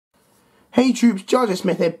Hey troops,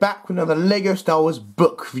 GeneralJSmith here, back with another LEGO Star Wars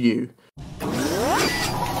book review.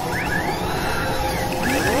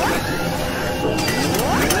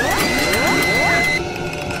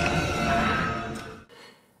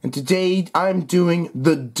 And today I'm doing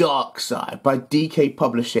The Dark Side by DK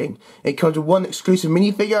Publishing. It comes with one exclusive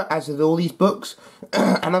minifigure, as with all these books.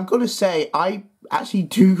 And I've got to say, I actually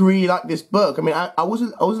do really like this book. I mean, I was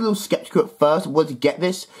a little skeptical at first whether to get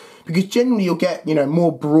this, because generally you'll get,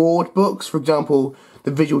 more broad books, for example,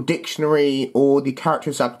 the Visual Dictionary or the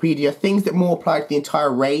Character Encyclopedia, things that more apply to the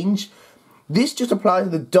entire range. This just applies to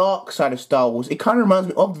the dark side of Star Wars. It kind of reminds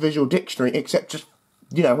me of the Visual Dictionary, except just,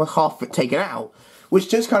 half of it taken out. Which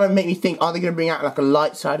just kind of make me think, are they going to bring out like a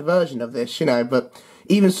light side version of this, but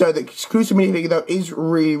even so, the exclusive minifigure though is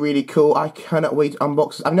really, really cool. I cannot wait to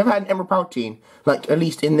unbox it. I've never had an Emperor Palpatine, like at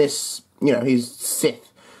least in this, his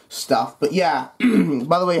Sith stuff. But yeah,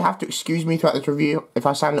 by the way, you have to excuse me throughout this review if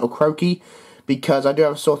I sound a little croaky, because I do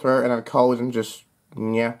have a sore throat and I'm cold and just,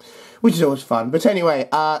 which is always fun. But anyway,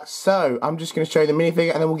 so I'm just going to show you the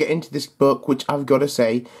minifigure and then we'll get into this book, which I've got to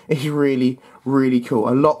say is really, really cool.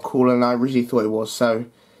 A lot cooler than I originally thought it was, so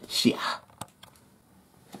yeah.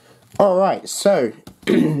 Alright, so,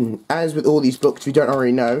 as with all these books, if you don't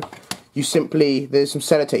already know, there's some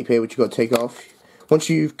sellotape here which you've got to take off. Once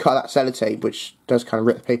you've cut that sellotape, which does kind of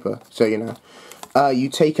rip the paper, so you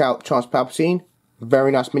take out Chancellor Palpatine.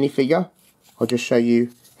 Very nice minifigure. I'll just show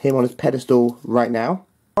you him on his pedestal right now.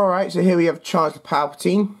 Alright, so here we have Chancellor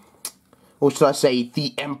Palpatine, or should I say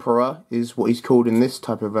the Emperor is what he's called in this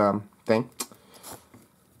type of thing.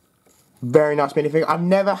 Very nice minifigure. I've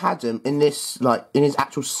never had him in this, in his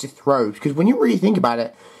actual Sith robes, because when you really think about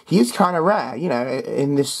it, he is kind of rare,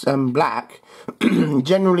 in this black.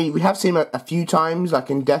 Generally, we have seen him a few times,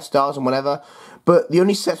 like in Death Stars and whatever, but the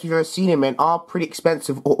only sets we've ever seen him in are pretty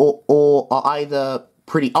expensive or are either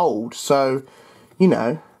pretty old, so,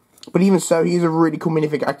 But even so, he's a really cool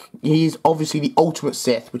minifigure. He's obviously the ultimate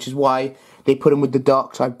Sith, which is why they put him with the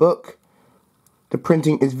Dark Side book. The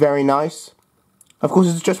printing is very nice. Of course,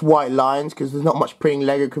 it's just white lines, because there's not much printing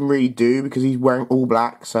LEGO can really do, because he's wearing all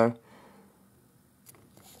black, so.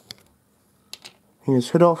 Taking his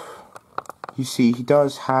hood off, you see he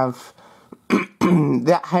does have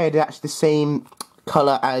that head actually the same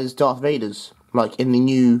colour as Darth Vader's, like in the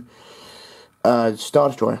new Star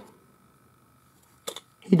Destroyer.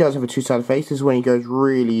 He does have a two-sided face. This is when he goes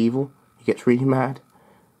really evil. He gets really mad.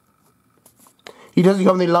 He doesn't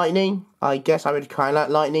come with the lightning. I guess I would kind of like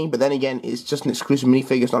lightning, but then again, it's just an exclusive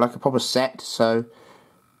minifigure. It's not like a proper set, so.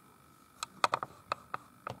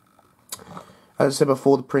 As I said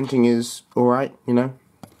before, the printing is alright,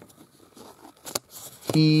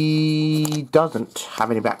 He doesn't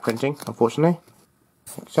have any back printing, unfortunately.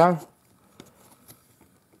 Like so.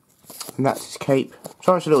 And that's his cape.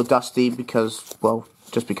 Sorry it's a little dusty because, well,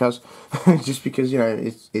 just because. Just because,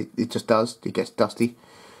 it just does. It gets dusty.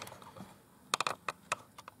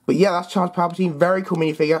 But yeah, that's Chancellor Palpatine. Very cool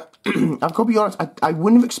minifigure. I've got to be honest, I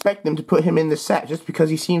wouldn't have expected them to put him in the set, just because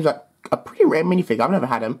he seems like a pretty rare minifigure. I've never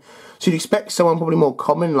had him. So you'd expect someone probably more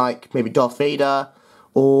common, like maybe Darth Vader,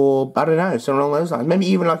 or, I don't know, something along those lines. Maybe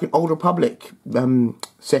even like an Old Republic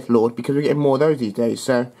Sith Lord, because we're getting more of those these days,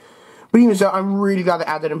 so. But even so, I'm really glad they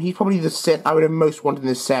added him. He's probably the Sith I would have most wanted in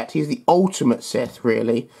this set. He's the ultimate Sith,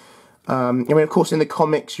 really. I mean, of course, in the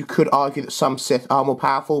comics, you could argue that some Sith are more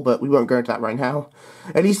powerful, but we won't go into that right now.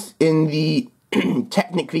 At least in the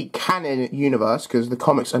technically canon universe, because the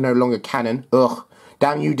comics are no longer canon. Ugh,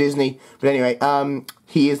 damn you, Disney. But anyway,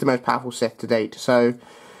 he is the most powerful Sith to date. So,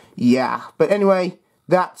 yeah. But anyway,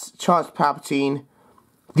 that's Chancellor Palpatine,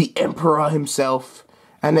 the Emperor himself.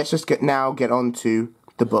 And let's just get on to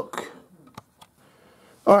the book.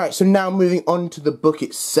 Alright, so now moving on to the book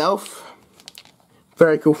itself.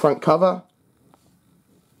 Very cool front cover.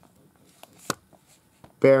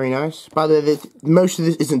 Very nice. By the way, most of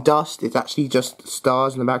this isn't dust, it's actually just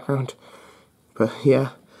stars in the background. But yeah.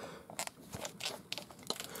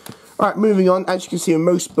 Alright, moving on. As you can see in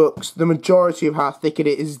most books, the majority of how thick it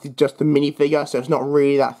is just the minifigure, so it's not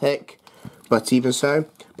really that thick. But even so.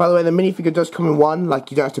 By the way, the minifigure does come in one,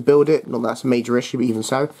 like you don't have to build it. Not that that's a major issue, but even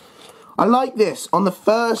so. I like this. On the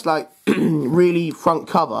first, really front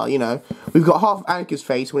cover, we've got half Anakin's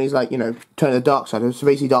face when he's, turning the dark side, so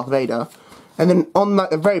basically Darth Vader. And then on,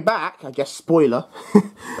 the very back, I guess, spoiler,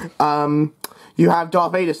 you have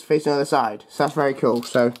Darth Vader's face on the other side. So that's very cool.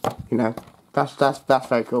 So, that's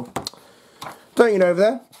very cool. Turning it over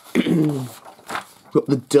there, got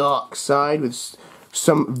the dark side with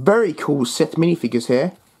some very cool Sith minifigures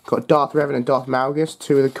here. Got Darth Revan and Darth Malgus,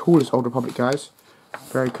 two of the coolest Old Republic guys.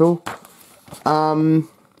 Very cool.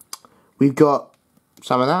 We've got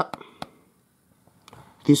some of that.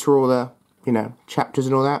 These are all the, you know, chapters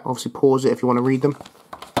and all that. Obviously pause it if you want to read them.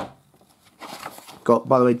 Got,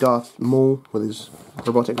 by the way, Darth Maul with his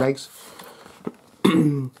robotic legs.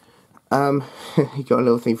 You got a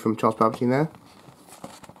little thing from Charles Palpatine there.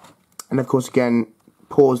 And of course, again,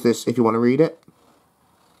 pause this if you want to read it.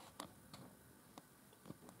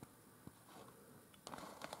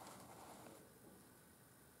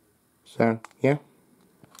 So, yeah.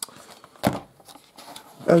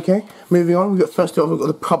 Okay, moving on. First of all, we've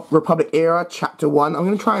got the Republic Era, Chapter 1. I'm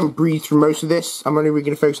going to try and breeze through most of this. I'm only really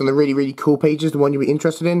going to focus on the really, really cool pages, the one you'll be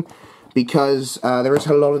interested in, because there is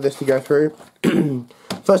a lot of this to go through.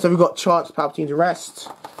 First off, we've got Charles Palpatine's arrest,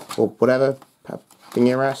 or whatever,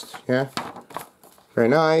 Palpatine arrest, yeah. Very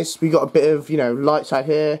nice. We got a bit of, you know, light side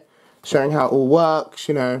here, showing how it all works,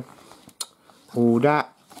 you know, all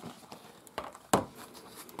that.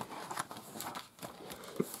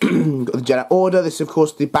 Got the Jedi Order. This is, of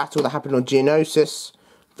course, the battle that happened on Geonosis.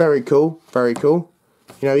 Very cool, very cool.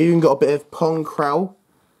 You know, even got a bit of Pong Krell.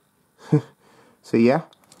 So, yeah.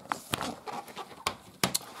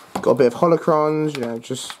 Got a bit of holocrons, you know,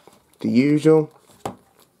 just the usual.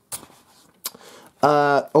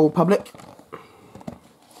 Old Republic.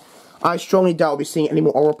 I strongly doubt we'll be seeing any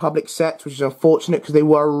more Old Republic sets, which is unfortunate because they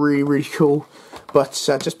were really, really cool. But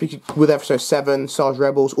just because with Episode 7, Star Wars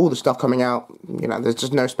Rebels, all the stuff coming out, you know, there's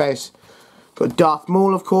just no space. Got Darth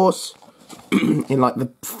Maul, of course, in like the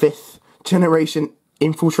 5th generation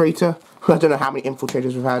infiltrator. I don't know how many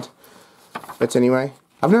infiltrators we've had. But anyway,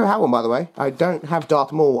 I've never had one, by the way. I don't have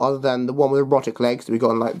Darth Maul other than the one with the robotic legs that we got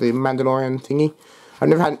on like the Mandalorian thingy. I've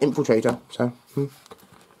never had an infiltrator, so.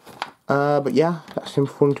 But yeah, that's him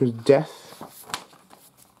falling to his death.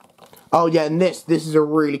 Oh yeah, and this is a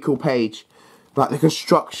really cool page. Like the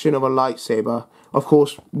construction of a lightsaber, of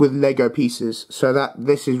course, with Lego pieces. So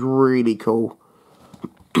this is really cool.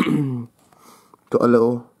 Got the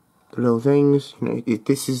little things. You know,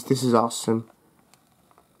 this is awesome.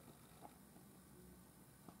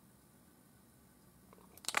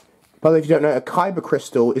 By the way, if you don't know, a Kyber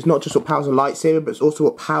crystal is not just what powers a lightsaber, but it's also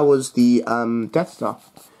what powers the Death Star,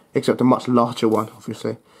 except a much larger one,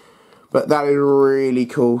 obviously. But that is really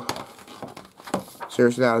cool.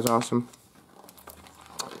 Seriously, that is awesome.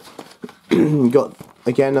 We got,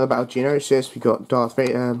 again, another battle of Geonosis. We got Darth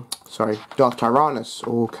Tyrannus,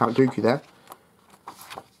 or Count Dooku there.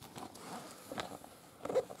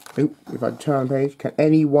 Oop, if I turn the page, can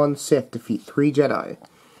any one Sith defeat 3 Jedi?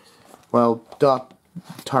 Well, Darth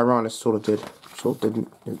Tyrannus sort of did. Sort of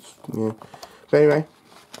didn't. Yeah. But anyway.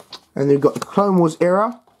 And then we've got the Clone Wars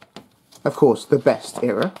era. Of course, the best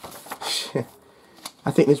era.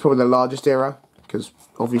 I think this is probably the largest era, because,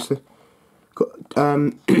 obviously. Got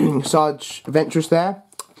Sarge Ventress there.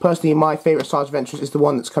 Personally, my favourite Sarge Ventress is the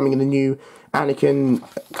one that's coming in the new Anakin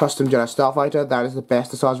Custom Jedi Starfighter. That is the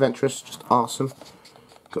best of Sarge Ventress. Just awesome.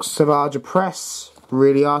 Got Savage Opress.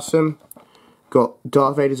 Really awesome. Got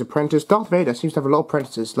Darth Vader's apprentice. Darth Vader seems to have a lot of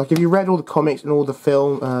apprentices. Like, if you read all the comics and all the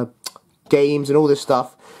film, games and all this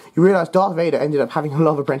stuff, you realise Darth Vader ended up having a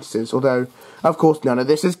lot of apprentices. Although, of course, none of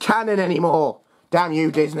this is canon anymore. Damn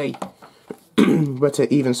you, Disney. But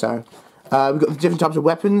even so. We've got the different types of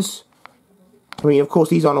weapons. I mean, of course,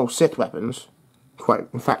 these aren't all Sith weapons.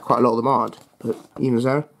 In fact, quite a lot of them aren't. But even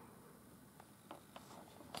so.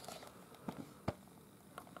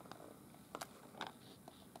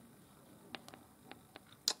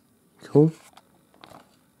 Cool.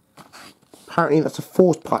 Apparently, that's a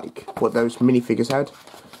Force Pike, what those minifigures had.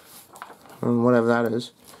 Whatever that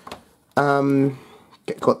is.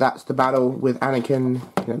 That's the battle with Anakin,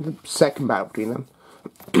 you know, the second battle between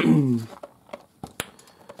them.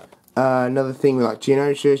 Another thing with like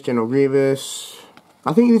Geonosis, General Grievous.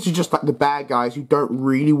 I think this is just like the bad guys who don't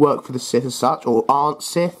really work for the Sith as such, or aren't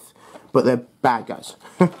Sith, but they're bad guys,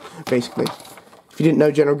 basically. If you didn't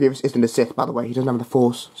know, General Grievous isn't a Sith, by the way. He doesn't have the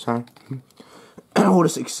Force, so. Order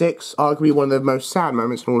 66, arguably one of the most sad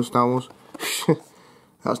moments in all of Star Wars.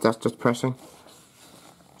 That's just depressing.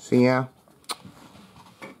 So yeah.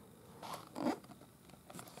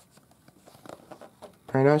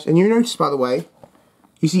 Very nice. And you notice, by the way,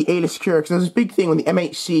 you see A-list secure, because there's this big thing when the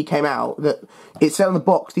MHC came out, that it said on the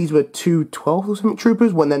box these were 212 or something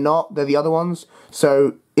troopers, when they're not, they're the other ones.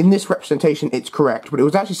 So, in this representation, it's correct. But it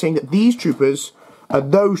was actually saying that these troopers are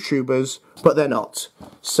those troopers, but they're not.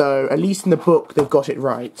 So, at least in the book, they've got it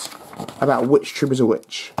right about which troopers are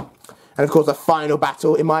which. And of course, the final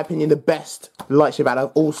battle, in my opinion, the best lightsaber battle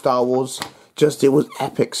of all Star Wars. Just, it was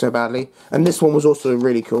epic so badly. And this one was also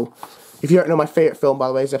really cool. If you don't know, my favourite film, by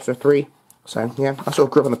the way, is Episode 3. So, yeah, I sort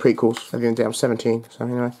of grew up on the prequels. At the end of the day, I'm 17, so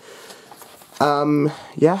anyway.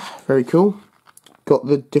 Yeah, very cool. Got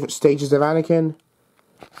the different stages of Anakin.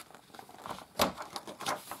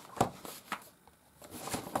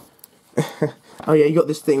 Oh yeah, you got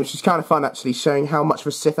this thing, which is kind of fun actually, showing how much of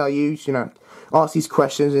a Sith I use. You know, ask these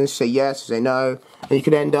questions and say yes, say no, and you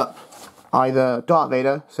could end up either Darth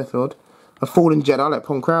Vader, Sith Lord, a fallen Jedi like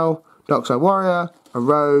Pong Krell, Dark Side Warrior, a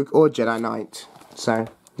Rogue, or a Jedi Knight. So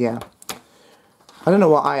yeah, I don't know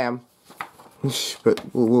what I am, but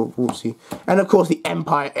we'll see. And of course, the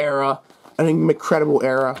Empire era, an incredible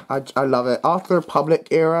era. I love it. After the Republic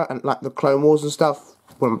era and like the Clone Wars and stuff,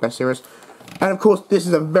 one of my best eras. And of course, this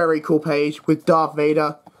is a very cool page with Darth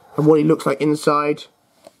Vader and what he looks like inside.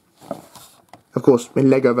 Of course, in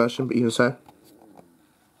Lego version, but even so.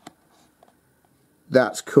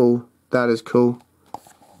 That's cool. That is cool.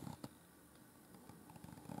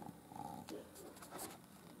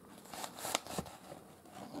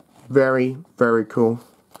 Very, very cool.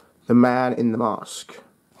 The man in the mask.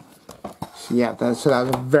 So yeah, that was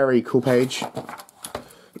a very cool page.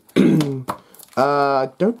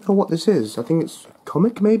 Don't know what this is. I think it's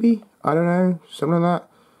comic, maybe? I don't know. Something like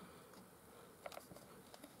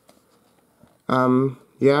that.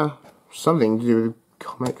 Yeah. Something to do with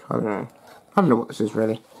comic. I don't know. I don't know what this is,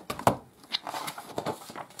 really.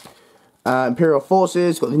 Imperial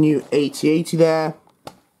Forces. Got the new AT-80 there.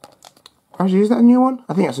 Actually, is that a new one?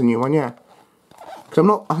 I think that's a new one, yeah. Because I'm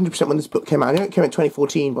not 100% when this book came out. I know it came out in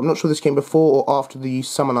 2014, but I'm not sure this came before or after the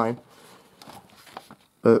Summer line.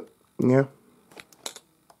 But, yeah.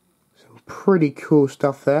 Some pretty cool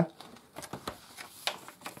stuff there.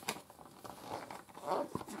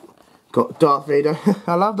 Got Darth Vader.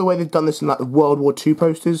 I love the way they've done this in like the World War II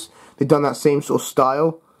posters. They've done that same sort of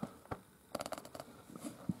style.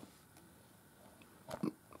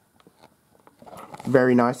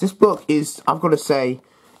 Very nice. This book is, I've got to say,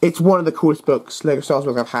 it's one of the coolest books, Lego Star Wars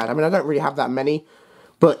books I've had. I mean, I don't really have that many,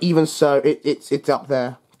 but even so, it's up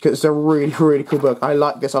there. Because it's a really, really cool book. I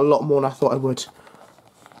like this a lot more than I thought I would.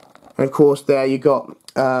 And of course, there you got,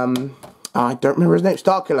 I don't remember his name,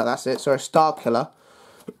 Starkiller, that's it. Sorry, Starkiller.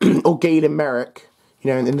 Or Galen Merrick,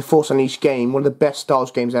 you know, in the Force Unleashed game, one of the best Star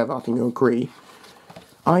Wars games ever, I think you'll agree.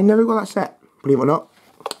 I never got that set, believe it or not.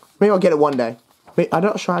 Maybe I'll get it one day. I'm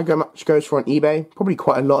not sure how much goes for on eBay. Probably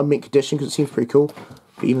quite a lot in mint condition because it seems pretty cool.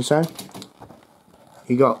 But even so,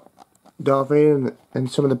 you got Darth Vader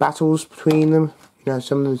and some of the battles between them. You know,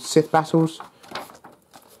 some of the Sith battles.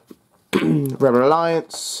 Rebel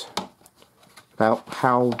Alliance. About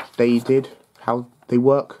how they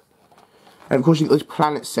work. And of course you got those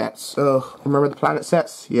planet sets. Ugh, remember the planet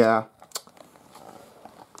sets? Yeah.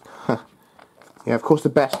 Yeah, of course the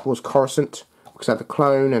best was Coruscant. Because it had the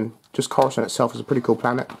clone and just Coruscant itself is a pretty cool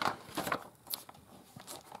planet.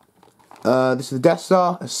 This is the Death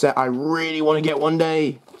Star, a set I really want to get one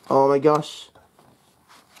day. Oh my gosh.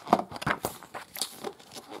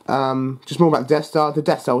 Just more about the Death Star. The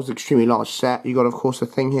Death Star was an extremely large set. You got, of course, a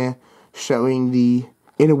thing here showing the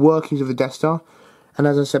inner workings of the Death Star. And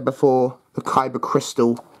as I said before, the Kyber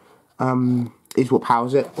crystal is what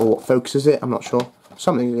powers it, or what focuses it. I'm not sure.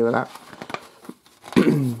 Something to do with that.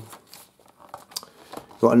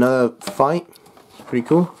 Got another fight. It's pretty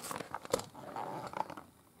cool.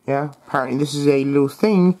 Yeah, apparently this is a little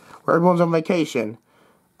thing where everyone's on vacation.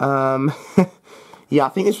 Yeah, I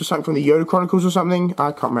think this was something from the Yoda Chronicles or something.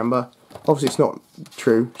 I can't remember. Obviously it's not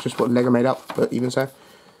true. It's just what Lego made up, but even so.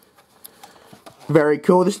 Very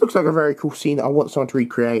cool. This looks like a very cool scene that I want someone to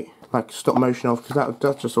recreate. Like stop motion of, because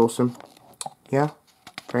that's just awesome. Yeah,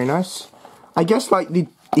 very nice. I guess like the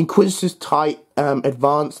Inquisitor's TIE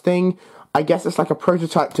Advanced thing, I guess it's like a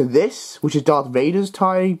prototype to this, which is Darth Vader's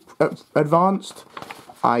TIE Advanced.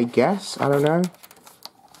 I guess. I don't know.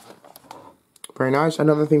 Very nice.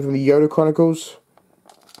 Another thing from the Yoda Chronicles.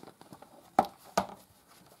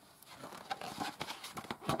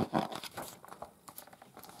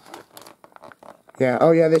 Yeah.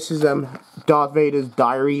 Oh yeah, this is Darth Vader's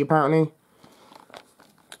diary apparently.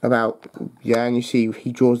 About, yeah, and you see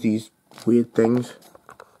he draws these weird things.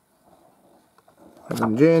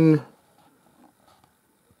 And Jin.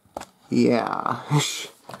 Yeah.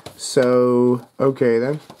 So, okay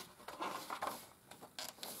then.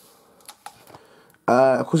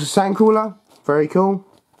 Of course, a sand cooler. Very cool.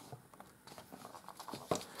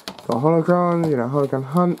 Got holocron, you know, hologram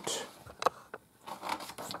hunt.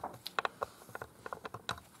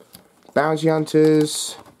 Bounty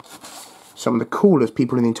hunters. Some of the coolest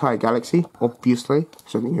people in the entire galaxy, obviously.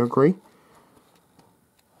 So I think you agree.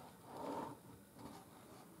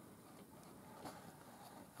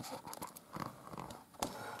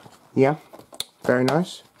 Yeah, very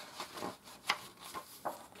nice.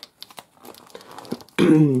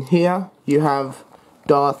 Here you have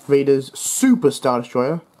Darth Vader's Super Star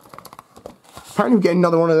Destroyer. apparently we're getting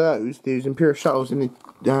another one of those Imperial shuttles in the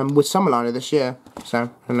with Summerliner this year. So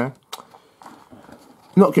I don't know.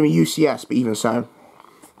 Not going to be UCS, but even so.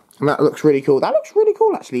 And that looks really cool. That looks really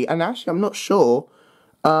cool, actually. And actually, I'm not sure.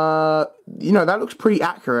 You know, that looks pretty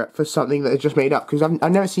accurate for something that is just made up. Because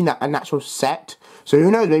I've never seen that a natural set. So who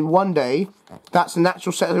knows, maybe one day, that's a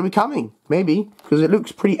natural set that'll be coming. Maybe. Because it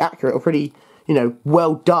looks pretty accurate, or pretty, you know,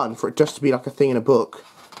 well done for it just to be like a thing in a book.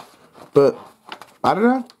 But, I don't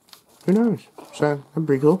know. Who knows? So, that's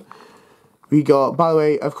pretty cool. We got, by the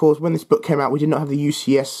way, of course, when this book came out, we did not have the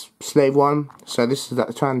UCS slave one. So this is the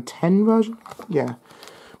 2010 version? Yeah.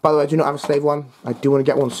 By the way, I do not have a slave one. I do want to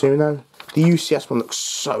get one soon, though. The UCS one looks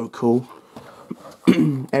so cool.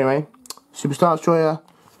 Anyway, Super Star Destroyer,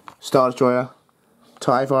 Star Destroyer,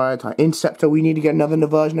 TIE Fighter, TIE Interceptor. We need to get another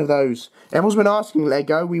version of those. Everyone's been asking,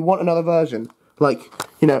 Lego, we want another version. Like,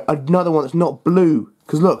 you know, another one that's not blue.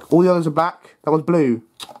 Because look, all the others are black. That one's blue.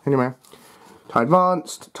 Anyway. TIE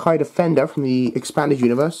Advanced, TIE Defender from the Expanded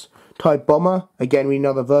Universe, TIE Bomber, again we need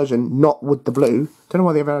another version, not with the blue, don't know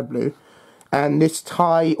why they've added blue, and this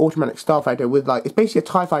TIE Automatic Starfighter with like, it's basically a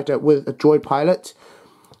TIE Fighter with a droid pilot.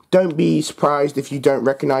 Don't be surprised if you don't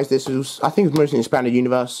recognise this. I think it's mostly in the Expanded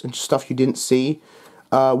Universe and stuff you didn't see.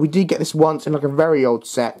 We did get this once in like a very old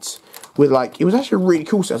set with like, it was actually a really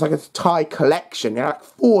cool set. It's like a TIE collection. There are like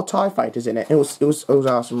 4 TIE Fighters in it. It was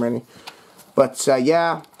awesome, really. But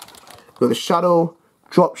yeah. Got the shuttle,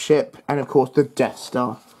 dropship, and of course the Death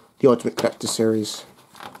Star, the Ultimate Collector Series.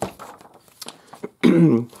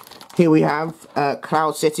 Here we have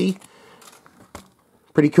Cloud City.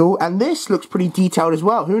 Pretty cool. And this looks pretty detailed as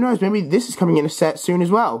well. Who knows, maybe this is coming in a set soon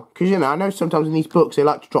as well. Because, you know, I know sometimes in these books they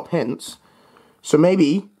like to drop hints. So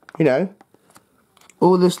maybe, you know,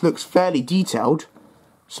 all this looks fairly detailed.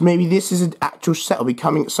 So maybe this is an actual set will be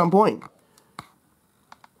coming at some point.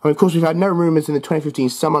 I mean, of course, we've had no rumours in the 2015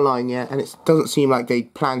 summer line yet, and it doesn't seem like they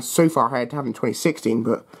planned so far ahead to have in 2016,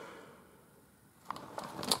 but...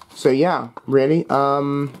 So, yeah, really.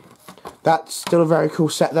 That's still a very cool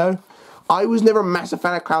set, though. I was never a massive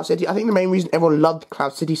fan of Cloud City. I think the main reason everyone loved the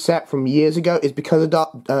Cloud City set from years ago is because of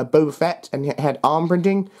Boba Fett, and it had arm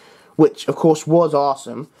printing, which, of course, was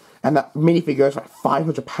awesome. And that minifigure goes for like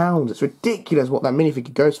 £500. It's ridiculous what that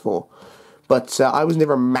minifigure goes for. But I was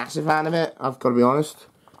never a massive fan of it, I've got to be honest.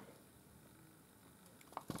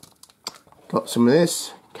 Got some of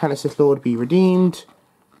this. Can a Sith Lord be redeemed?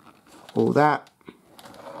 All that.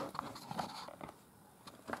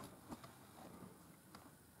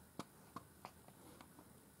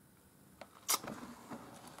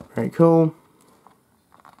 Very cool.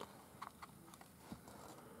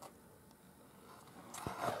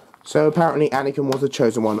 So apparently Anakin was the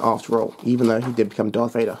chosen one after all, even though he did become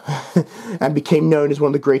Darth Vader. And became known as one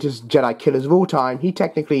of the greatest Jedi killers of all time. He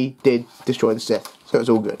technically did destroy the Sith, so it's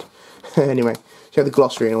all good. Anyway, so you have the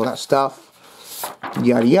glossary and all that stuff,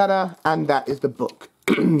 yada yada, and that is the book.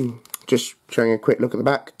 Just showing a quick look at the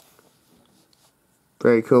back.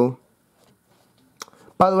 Very cool.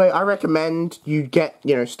 By the way, I recommend you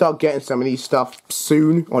start getting some of these stuff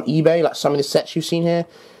soon on eBay, like some of the sets you've seen here,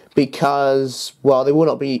 because, well, they will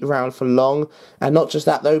not be around for long, and not just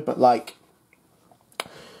that though, but like,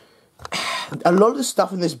 a lot of the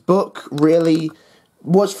stuff in this book really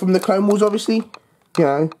was from the Clone Wars, obviously. You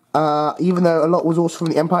know, even though a lot was also from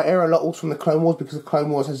the Empire era, a lot was from the Clone Wars, because the Clone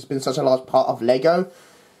Wars has been such a large part of LEGO.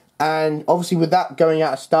 And obviously with that going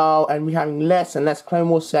out of style and we having less and less Clone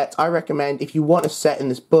Wars sets, I recommend if you want a set in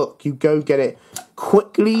this book, you go get it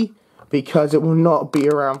quickly, because it will not be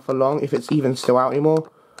around for long if it's even still out anymore.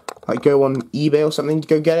 Like go on eBay or something to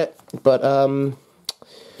go get it. But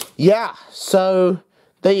yeah, so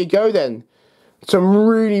there you go then. Some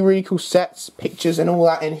really, really cool sets, pictures and all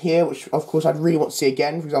that in here, which of course I'd really want to see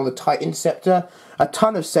again. For example, the TIE Interceptor. A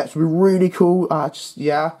ton of sets would be really cool.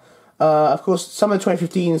 Of course, some of the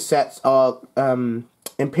 2015 sets are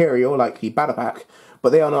Imperial, like the Battle Pack, but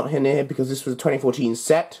they are not in here because this was a 2014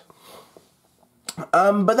 set.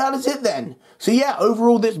 But that is it then. So yeah,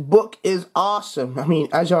 overall this book is awesome. I mean,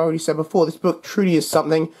 as I already said before, this book truly is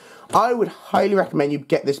something. I would highly recommend you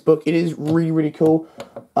get this book. It is really, really cool.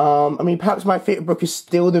 I mean, perhaps my favourite book is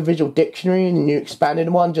still the Visual Dictionary, the new expanded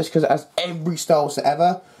one, just because it has every Star Wars set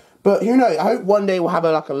ever. But who knows, I hope one day we'll have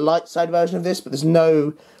a light side version of this, but there's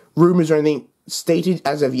no rumours or anything stated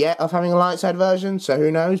as of yet of having a light side version, so who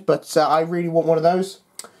knows. But I really want one of those.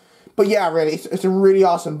 But yeah, really, it's a really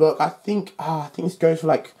awesome book. I think this goes for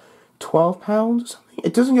like £12 or something.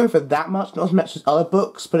 It doesn't go for that much, not as much as other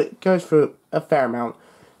books, but it goes for a fair amount.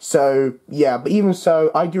 So, yeah, but even so,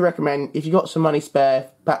 I do recommend, if you got some money spare,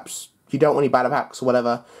 perhaps you don't want any battle packs or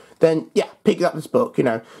whatever, then yeah, pick up this book, you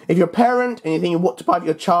know. If you're a parent and you're thinking what to buy for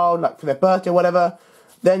your child, like for their birthday or whatever,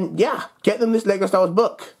 then yeah, get them this Lego Star Wars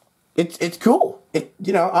book. It's cool.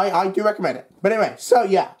 You know, I do recommend it. But anyway, so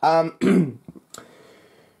yeah,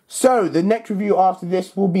 so the next review after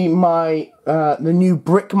this will be my the new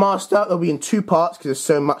Brickmaster. It'll be in 2 parts because there's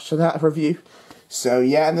so much to that review. So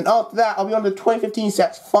yeah, and then after that I'll be on the 2015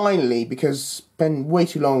 sets finally, because it's been way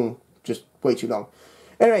too long, just way too long.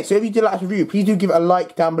 Anyway, so if you did like this review, please do give it a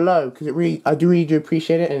like down below, because I really do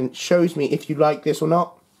appreciate it, and it shows me if you like this or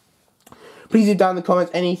not. Please leave down in the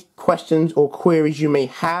comments any questions or queries you may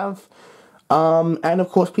have. And of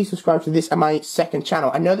course, please subscribe to this and my second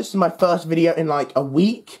channel. I know this is my first video in like a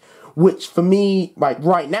week, which for me, like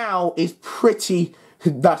right now, is pretty,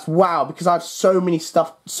 that's wow, because I have so much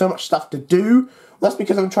stuff to do. That's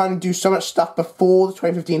because I'm trying to do so much stuff before the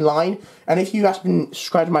 2015 line. And if you have been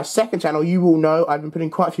subscribed to my second channel, you will know I've been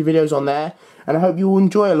putting quite a few videos on there, and I hope you will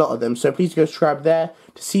enjoy a lot of them. So please go subscribe there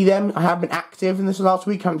to see them. I have been active in this last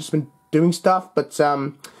week. I haven't just been doing stuff, but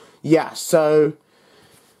yeah, so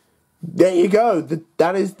there you go.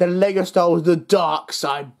 That is the Lego Star Wars The Dark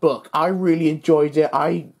Side book. I really enjoyed it.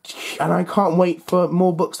 And I can't wait for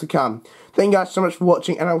more books to come. Thank you guys so much for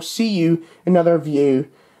watching, and I'll see you in another review.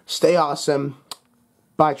 Stay awesome.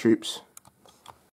 Bye, troops.